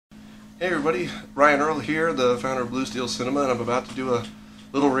Hey everybody, Ryan Earl here, the founder of Blue Steel Cinema, and I'm about to do a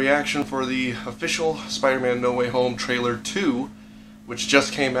little reaction for the official Spider-Man No Way Home trailer 2, which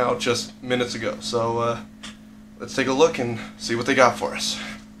just came out just minutes ago. So let's take a look and see what they got for us.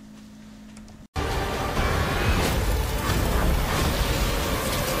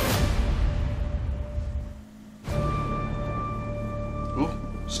 Ooh,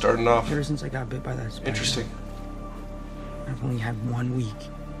 starting off. Ever since I got bit by that spider, Interesting. I've only had 1 week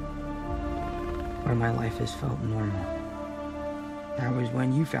where my life has felt normal. That was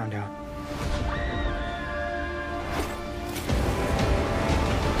when you found out.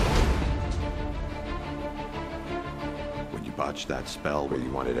 When you botched that spell where you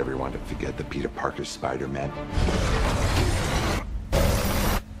wanted everyone to forget the Peter Parker Spider-Man,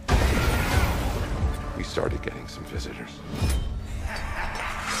 we started getting some visitors.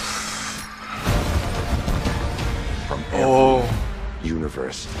 From every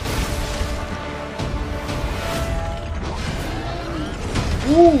universe.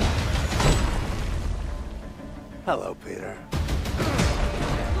 Ooh. Hello, Peter.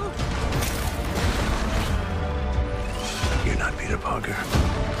 You're not Peter Parker.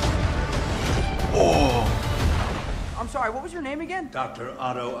 Oh. I'm sorry, what was your name again? Dr.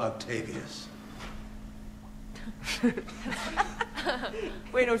 Otto Octavius.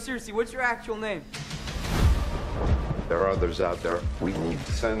 Wait, no, seriously, what's your actual name? There are others out there. We need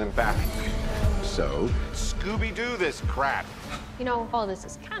to send them back. So, Scooby-Doo this crap. You know, all this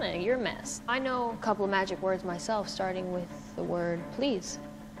is kind of your mess. I know a couple of magic words myself, starting with the word please.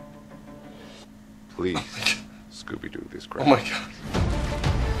 Please, Scooby-Doo this crap. Oh my god.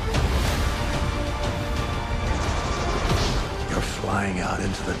 You're flying out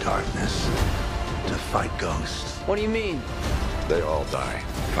into the darkness to fight ghosts. What do you mean? They all die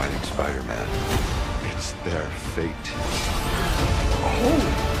fighting Spider-Man. It's their fate.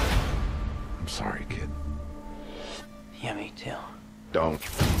 Oh. I'm sorry, kid. Yeah, me too. Don't.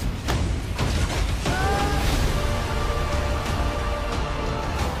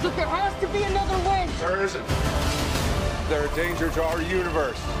 Look, there has to be another way! There isn't. They're a danger to our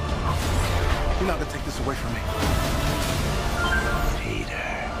universe. You're not gonna take this away from me. Peter,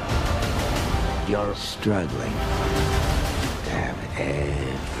 you're struggling to have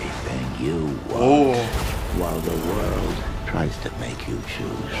everything you want while the world tries to make you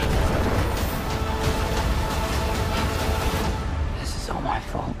choose. This is all my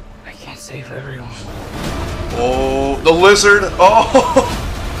fault. I can't save everyone. Oh, the lizard. Oh.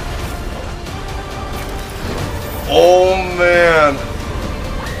 Oh man.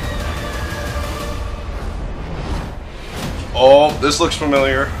 Oh, this looks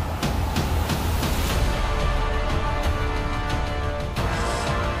familiar.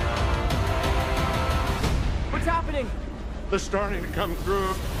 What's happening? They're starting to come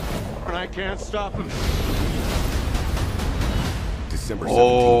through, and I can't stop them. December 17th,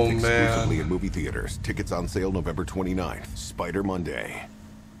 Oh, exclusively man. in movie theaters. Tickets on sale November 29th. Spider Monday.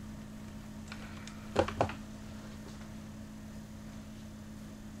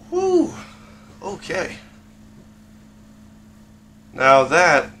 Whew. Okay. Now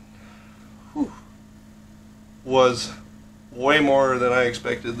that was way more than I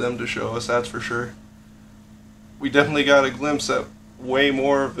expected them to show us, that's for sure. We definitely got a glimpse at way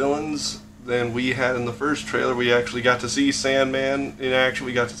more villains than we had in the first trailer. We actually got to see Sandman in action.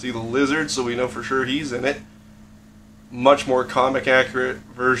 We got to see the Lizard, so we know for sure he's in it. Much more comic accurate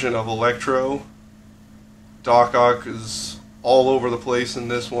version of Electro. Doc Ock is all over the place in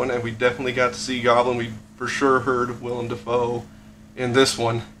this one, and we definitely got to see Goblin. We for sure heard Willem Dafoe in this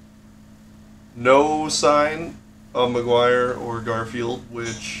one. No sign of Maguire or Garfield,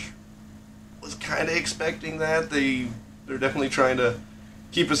 which was kind of expecting that. They're definitely trying to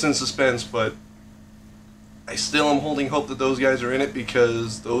keep us in suspense, but I still am holding hope that those guys are in it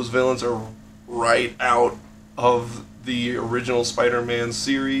because those villains are right out of the original Spider-Man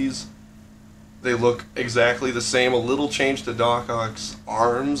series. They look exactly the same, a little change to Doc Ock's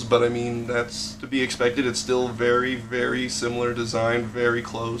arms, but I mean, that's to be expected. It's still very, very similar design, very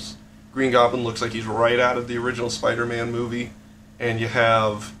close. Green Goblin looks like he's right out of the original Spider-Man movie, and you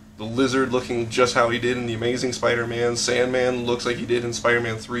have the Lizard looking just how he did in The Amazing Spider-Man. Sandman looks like he did in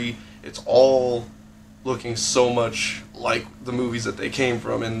Spider-Man 3. It's all looking so much like the movies that they came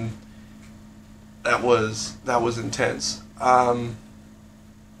from, and that was intense.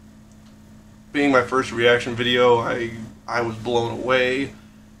 Being my first reaction video, I was blown away.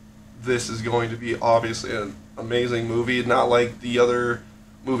 This is going to be obviously an amazing movie, not like the other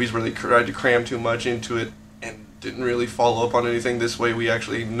movies where they tried to cram too much into it and didn't really follow up on anything. This way we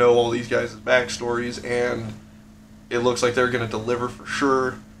actually know all these guys' backstories, and it looks like they're going to deliver for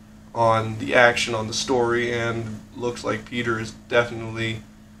sure. on the action, on the story, and looks like Peter is definitely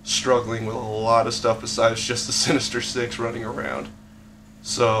struggling with a lot of stuff besides just the Sinister Six running around.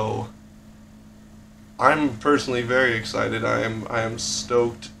 So I'm personally very excited. I am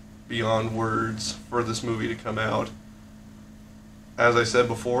stoked beyond words for this movie to come out. As I said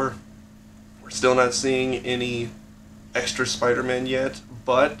before, we're still not seeing any extra Spider-Man yet,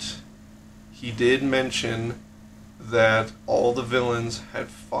 but he did mention that all the villains had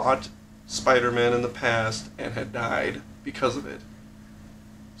fought Spider-Man in the past and had died because of it.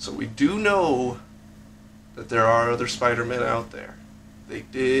 So we do know that there are other Spider-Men out there. They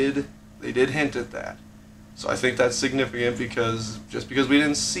did hint at that. So I think that's significant, because just because we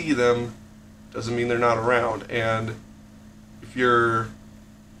didn't see them doesn't mean they're not around. And if you're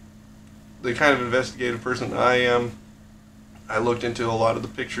the kind of investigative person I am, I looked into a lot of the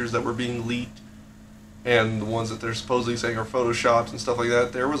pictures that were being leaked and the ones that they're supposedly saying are photoshopped and stuff like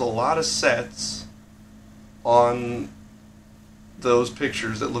that. There was a lot of sets on those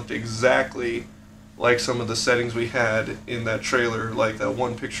pictures that looked exactly like some of the settings we had in that trailer, like that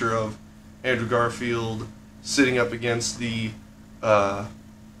one picture of Andrew Garfield sitting up against the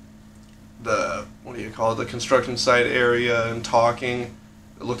what do you call it, the construction site area and talking.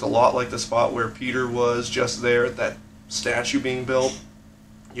 It looked a lot like the spot where Peter was just there at that statue being built.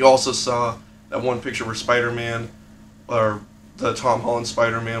 You also saw that one picture where Spider-Man, or the Tom Holland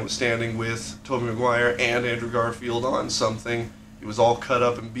Spider-Man, was standing with Tobey Maguire and Andrew Garfield on something. He was all cut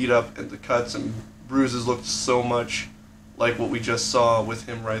up and beat up, and the cuts and bruises looked so much like what we just saw with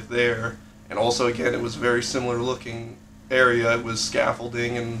him right there. And also, again, it was a very similar looking area. It was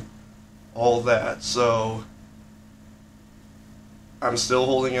scaffolding and all that. So I'm still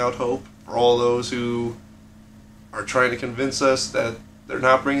holding out hope for all those who are trying to convince us that they're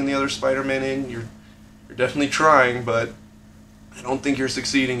not bringing the other Spider-Man in. You're definitely trying, but I don't think you're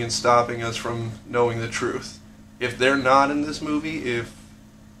succeeding in stopping us from knowing the truth. If they're not in this movie, if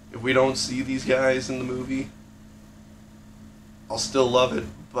we don't see these guys in the movie, I'll still love it,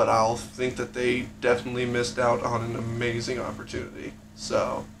 but I'll think that they definitely missed out on an amazing opportunity.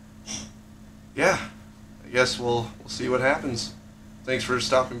 So, yeah, I guess we'll see what happens. Thanks for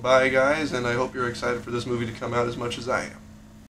stopping by, guys, and I hope you're excited for this movie to come out as much as I am.